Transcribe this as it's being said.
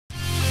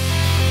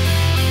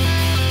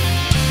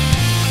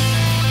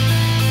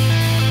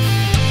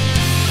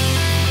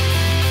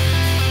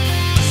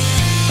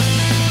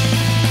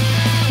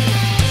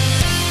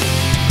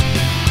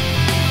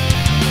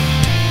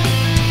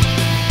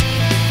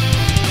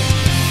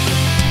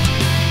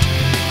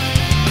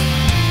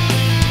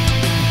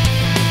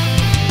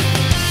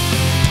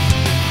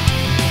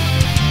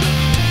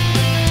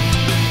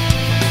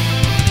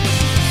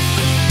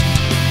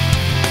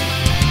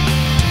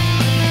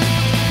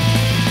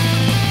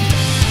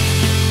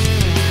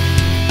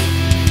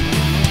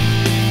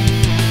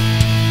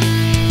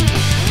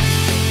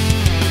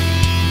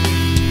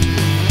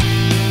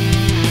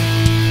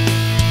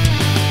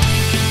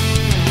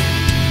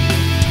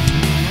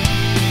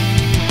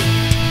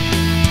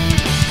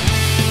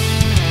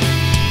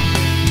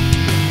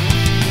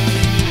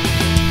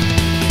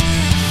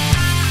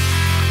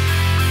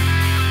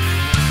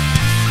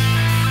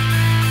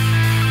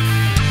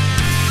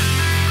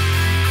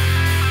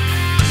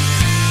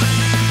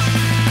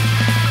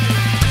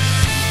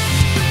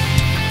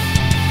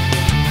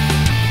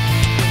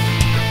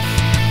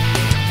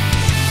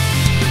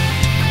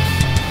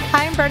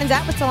is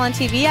Abbott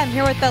SullenTV. I'm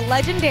here with the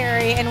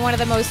legendary and one of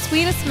the most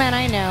sweetest men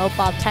I know,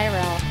 Bob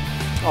Tyrrell.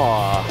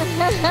 Aww.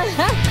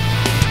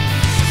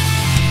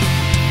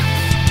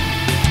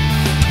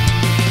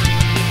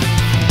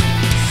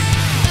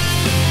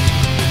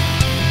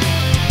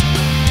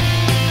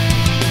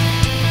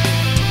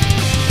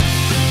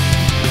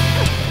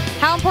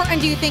 How important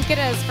do you think it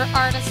is for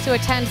artists to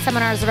attend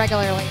seminars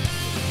regularly?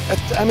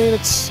 I mean,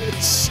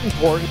 it's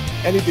important.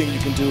 Anything you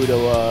can do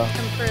to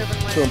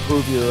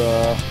improve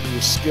your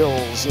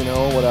skills, you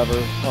know, whatever.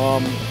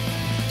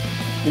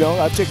 You know,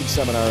 I've taken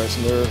seminars,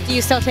 and they're. Do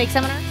you still take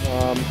seminars?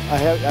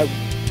 I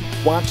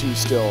want to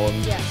still,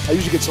 and yeah. I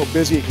usually get so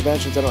busy at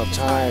conventions I don't have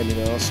time, you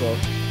know. So,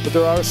 but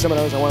there are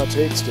seminars I want to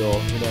take still,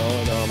 you know.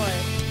 And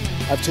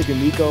I've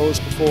taken Nico's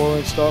before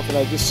and stuff, and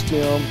I just,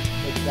 you know,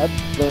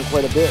 I've learned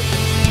quite a bit.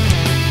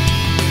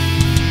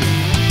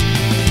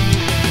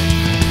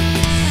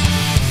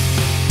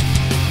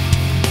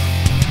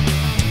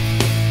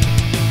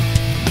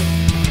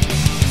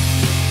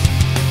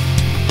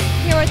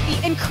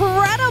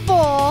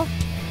 Incredible,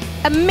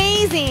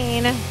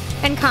 amazing,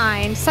 and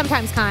kind.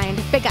 Sometimes kind.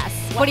 Big Gus.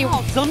 Wow, what do you?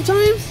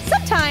 Sometimes?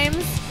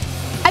 Sometimes.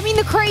 I mean,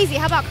 the crazy.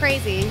 How about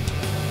crazy?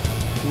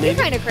 Maybe, you're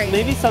kind of crazy.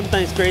 Maybe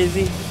sometimes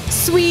crazy.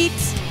 Sweet,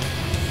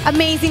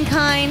 amazing,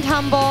 kind,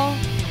 humble,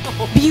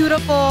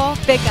 beautiful.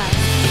 Big Gus.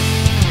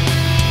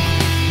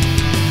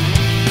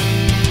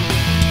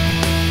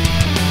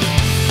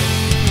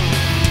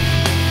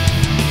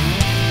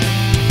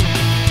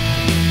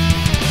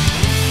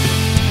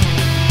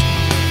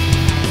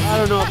 I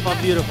don't know if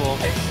I'm beautiful.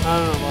 I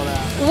don't know about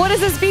that. What is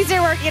this piece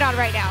you're working on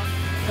right now?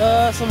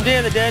 Some Day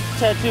of the Dead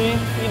tattooing,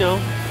 you know.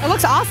 It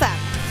looks awesome.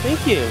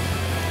 Thank you.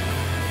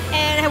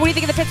 And what do you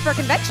think of the Pittsburgh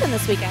convention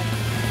this weekend?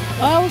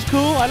 Oh, it was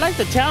cool. I like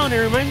the town. It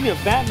reminds me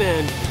of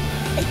Batman.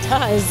 It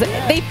does.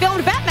 Yeah. They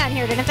filmed Batman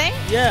here, didn't they?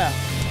 Yeah.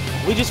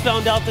 We just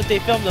found out that they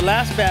filmed the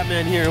last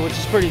Batman here, which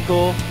is pretty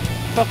cool.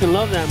 Fucking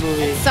love that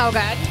movie. It's so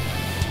good.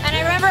 And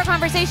I remember a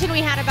conversation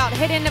we had about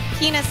hidden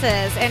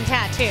penises and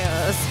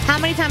tattoos. How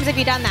many times have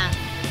you done that?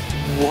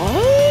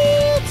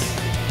 What?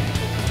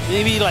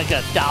 Maybe like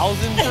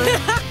 1,000 times?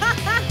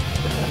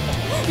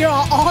 You're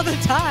all the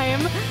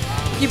time.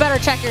 You better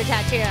check your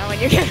tattoo when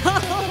you get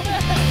home.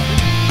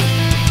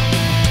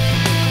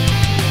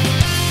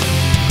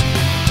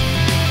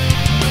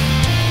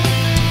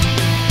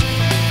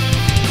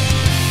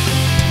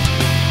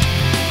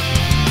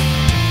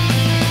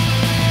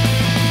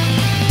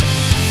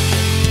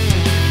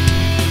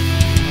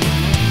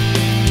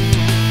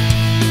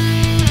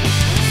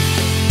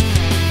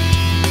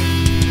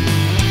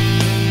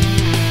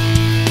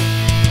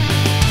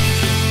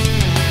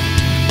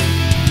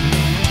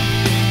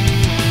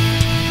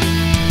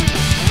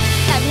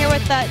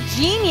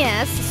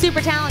 Genius,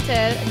 super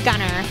talented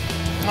Gunnar.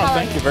 Oh,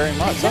 thank you very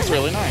much. That's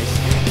really nice.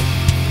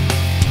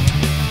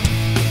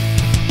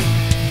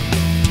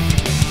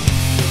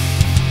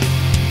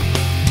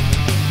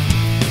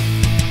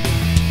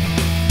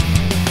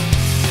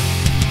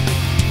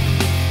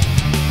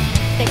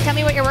 Tell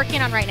me what you're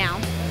working on right now.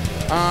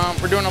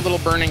 We're doing a little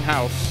burning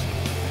house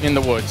in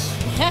the woods.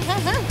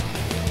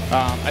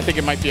 I think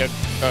it might be a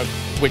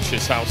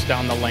witch's house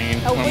down the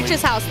lane. A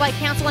witch's house, like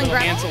Hansel and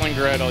Gretel? Hansel and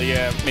Gretel,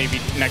 yeah,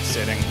 maybe next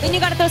sitting. Then you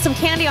gotta throw some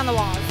candy on the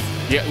walls.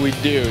 Yeah, we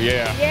do,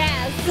 yeah.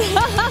 Yes.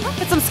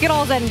 Put some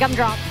Skittles and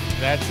gumdrops.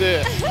 That's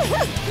it.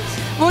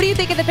 What do you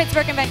think of the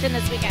Pittsburgh convention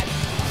this weekend?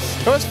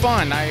 It was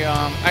fun. I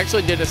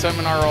actually did a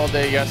seminar all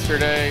day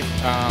yesterday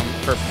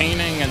for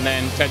painting and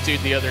then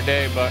tattooed the other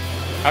day, but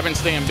I've been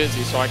staying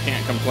busy, so I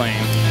can't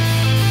complain.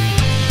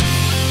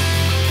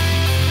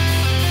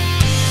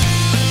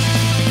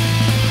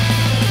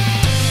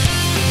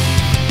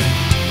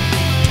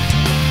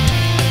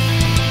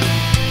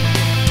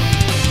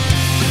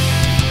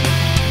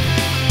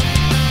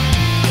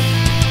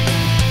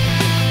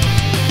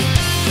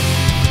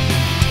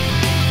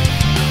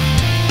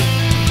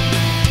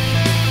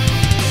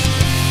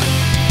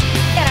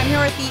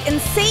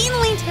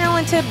 Insanely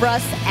talented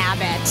Russ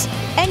Abbott,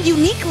 and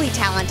uniquely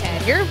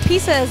talented. Your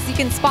pieces, you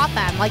can spot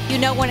them, like you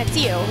know when it's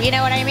you. You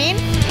know what I mean?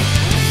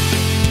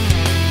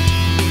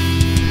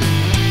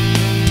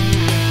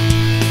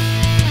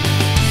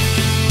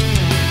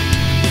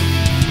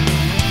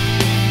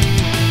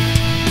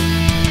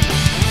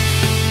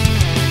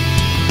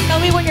 Tell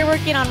me what you're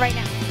working on right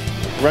now.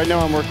 Right now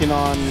I'm working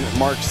on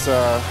Mark's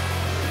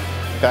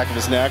back of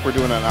his neck. We're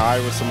doing an eye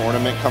with some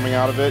ornament coming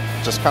out of it,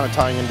 just kind of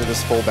tying into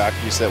this full back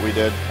piece that we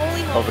did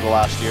over the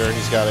last year.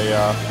 He's got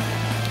a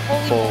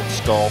full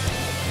skull.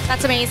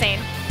 That's amazing.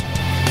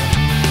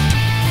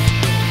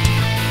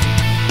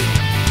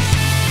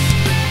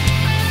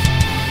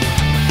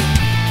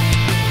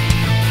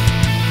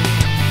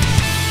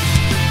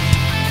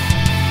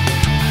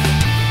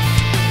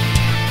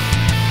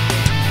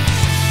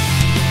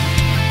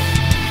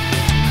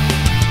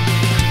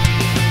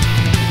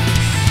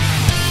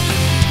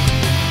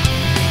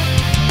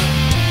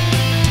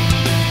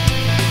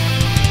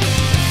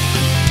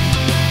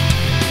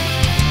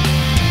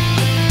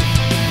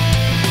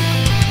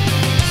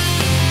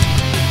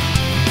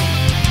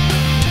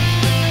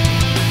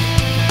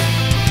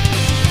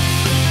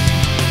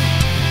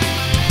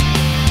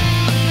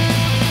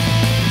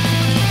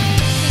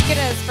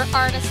 for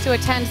artists to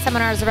attend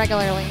seminars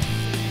regularly?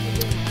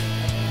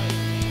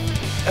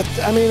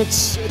 I mean,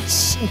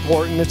 it's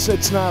important.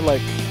 It's not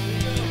like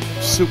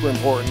super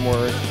important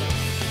where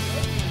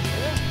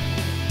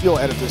you'll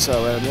edit this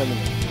out, right?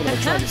 What am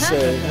I trying to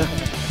say?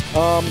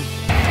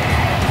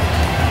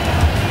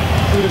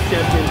 Food of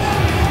champions.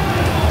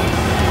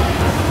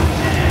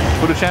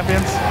 Food of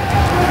champions?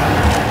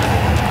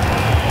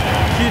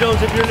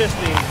 Cheetos, if you're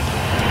listening.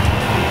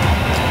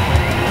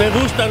 Me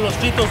gustan los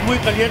Cheetos muy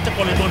caliente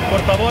con limón. Por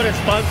favor,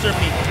 sponsor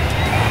me.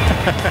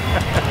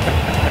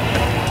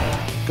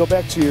 Go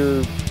back to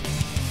your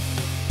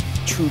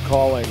true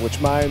calling,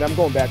 which I'm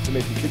going back to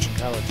making kitchen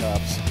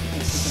countertops.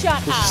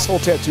 Shut This up. whole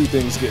tattoo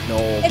thing's getting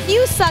old. If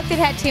you sucked at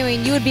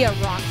tattooing, you would be a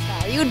rock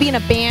star. You would be in a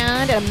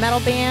band, a metal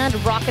band,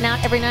 rocking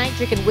out every night,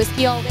 drinking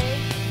whiskey all day.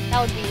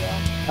 That would be you.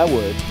 I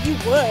would. You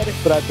would.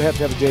 But I'd have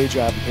to have a day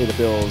job to pay the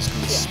bills,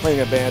 because playing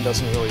a band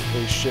doesn't really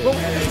pay shit.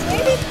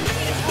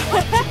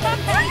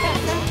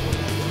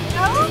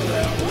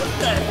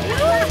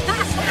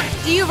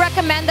 Do you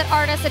recommend that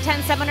artists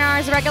attend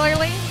seminars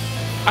regularly?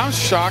 I'm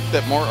shocked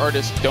that more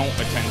artists don't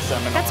attend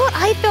seminars. That's what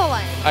I feel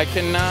like. I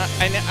cannot,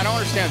 and I don't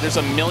understand. There's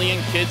a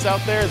million kids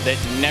out there that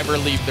never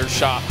leave their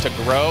shop to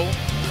grow,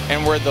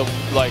 and where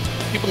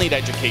people need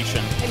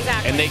education.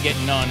 Exactly. And they get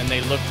none, and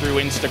they look through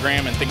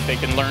Instagram and think they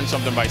can learn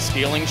something by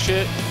stealing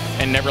shit,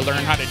 and never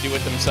learn how to do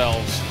it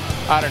themselves.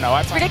 I don't know.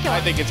 Ridiculous. I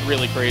think it's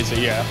really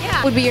crazy. Yeah.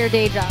 Yeah. Would be your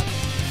day job.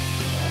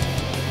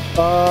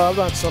 I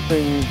want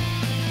something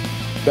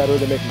better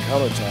than making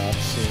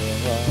countertops.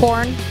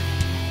 Porn.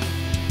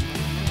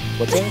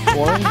 What's that?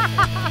 Porn?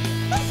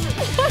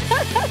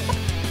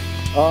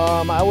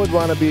 I would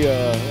want to be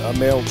a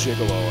male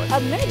gigolo. A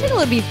male gigolo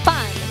would be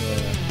fun.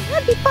 Yeah.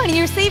 That'd be fun.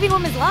 You're saving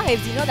women's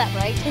lives. You know that,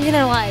 right? Changing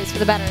their lives for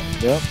the better.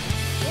 Yeah.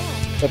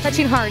 Yeah.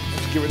 Touching hearts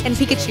and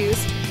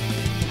Pikachus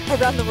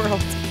around the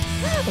world.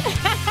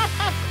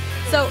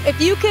 So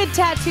if you can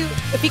tattoo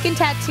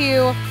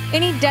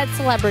any dead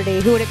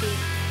celebrity, who would it be?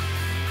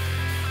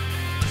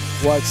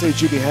 Well, I'd say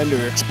Jimi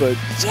Hendrix, but...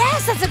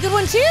 Yes, that's a good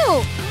one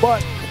too.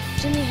 But...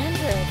 Jimi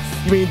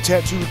Hendrix. You mean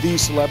tattoo the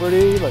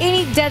celebrity? Like,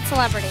 Any dead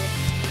celebrity.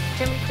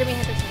 Jimi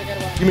Hendrix is a good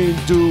one. you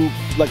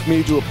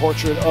mean do a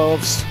portrait of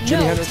Jimi No,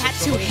 Hendrix?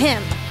 tattoo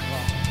him.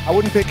 I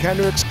wouldn't pick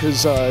Hendrix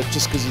just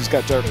because he's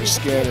got darker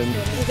skin and...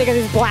 Because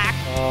he's black.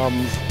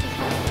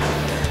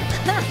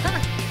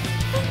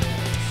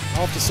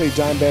 I'll have to say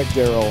Dimebag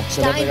Darrell.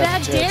 So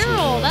Dimebag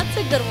Darrell, that's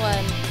a good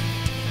one.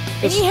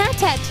 And he had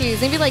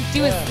tattoos. Maybe like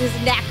do his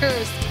neck or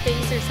his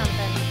face or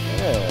something.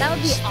 Yeah. That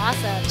would be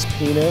awesome. His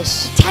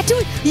penis.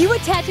 Tattoo. You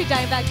would tattoo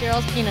Dimebag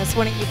Darrell's penis,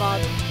 wouldn't you,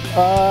 Bob?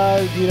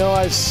 I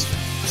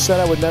said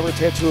I would never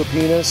tattoo a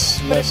penis.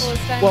 But if it was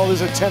Dimebag Well,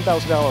 there's a Darrell?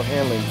 $10,000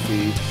 handling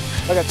fee.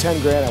 If I got 10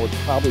 grand, I would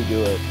probably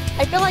do it.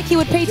 I feel like he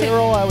would pay to.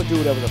 Darrell, I would do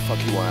whatever the fuck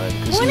he wanted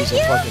because Wouldn't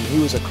you? he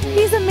was a cool.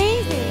 He's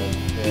amazing.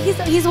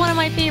 Yeah. He's one of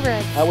my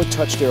favorites. I would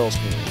touch Darrell's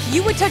penis.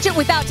 You would touch it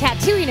without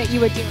tattooing it.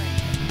 You would do it.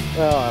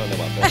 Well, I don't know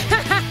about that.